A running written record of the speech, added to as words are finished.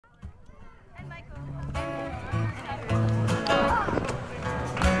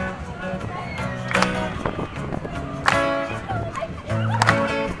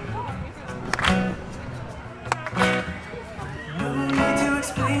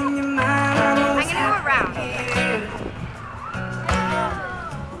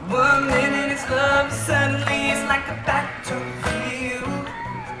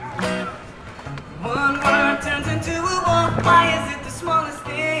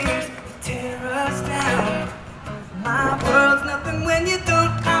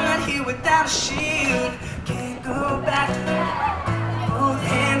shield, can't go back. Both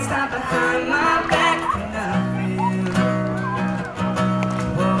hands tied behind my back, and I feel,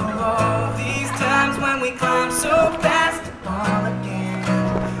 whoa, these times when we climb so fast to fall again.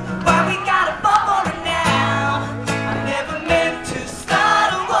 Why we gotta fall for it now? I never meant to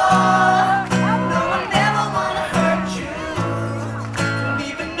start a war. No, I never wanna hurt you. Don't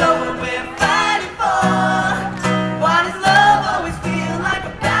even know what we're fighting for. Why does love always feel like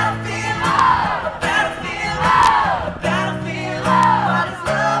a battlefield? A battlefield, a battlefield. Why does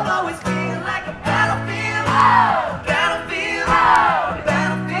love always feel like a battlefield? A battlefield, a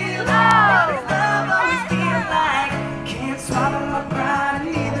battlefield. Why does love always feel like can't swallow my pride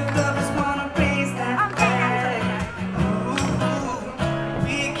and neither of us wanna raise that flag? Ooh,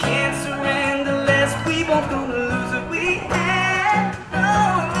 we can't surrender lest we won't gonna lose what we had. No,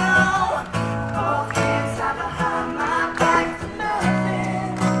 no. Both hands tied behind my back for nothing.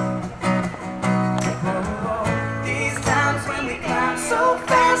 Whoa, these times when we climb so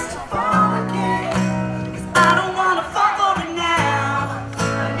fast to fall again. 'Cause I don't wanna fall for it now.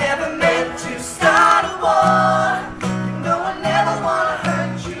 I never meant to start a war. No, I never wanna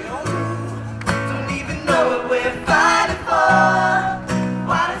hurt you. Don't even know what we're fighting for.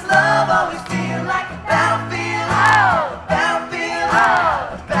 Why does love always feel like a battlefield? A battlefield,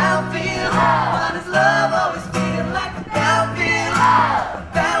 a battlefield. Why does love always feel like a battlefield? A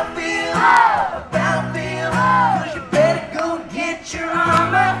battlefield, a battlefield. 'Cause you better go and get your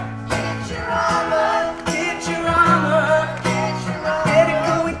armor. Get your armor. Get your armor. Get your armor. Better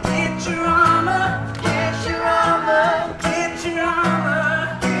go and get your armor. Get your armor. Get your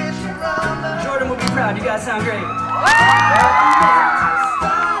armor. Get your armor. Jordan will be proud. You guys sound great.